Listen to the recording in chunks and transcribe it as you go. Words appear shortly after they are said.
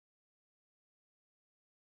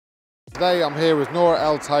Today I'm here with Nour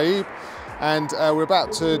El Tayeb, and we're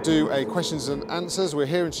about to do a questions and answers. We're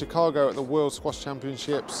here in Chicago at the World Squash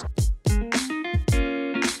Championships.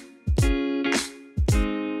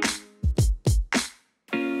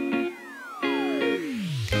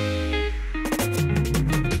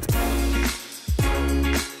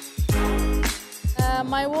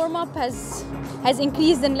 My warm-up has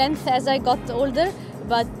increased in length as I got older,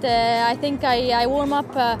 but I think I warm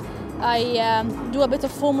up, I do a bit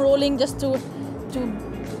of foam rolling just to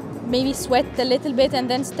maybe sweat a little bit and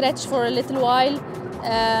then stretch for a little while,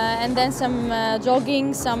 and then some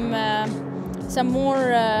jogging, some more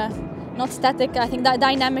not static, I think that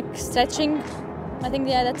dynamic stretching. I think,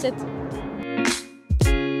 yeah, that's it.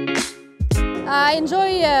 I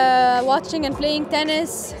enjoy watching and playing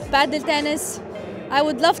tennis, paddle tennis. I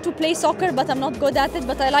would love to play soccer, but I'm not good at it,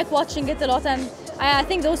 but I like watching it a lot, and I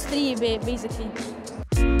think those three basically.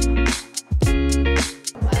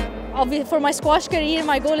 For my squash career,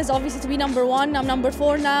 my goal is obviously to be #1. I'm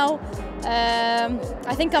 #4 now.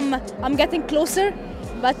 I think I'm getting closer,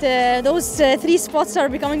 but those 3 spots are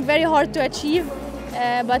becoming very hard to achieve.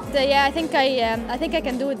 Yeah, I think I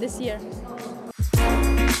can do it this year.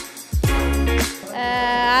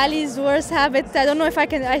 Ali's worst habit, I don't know if I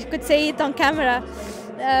could say it on camera.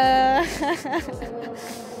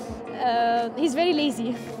 He's very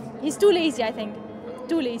lazy. He's too lazy, I think.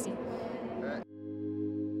 Too lazy.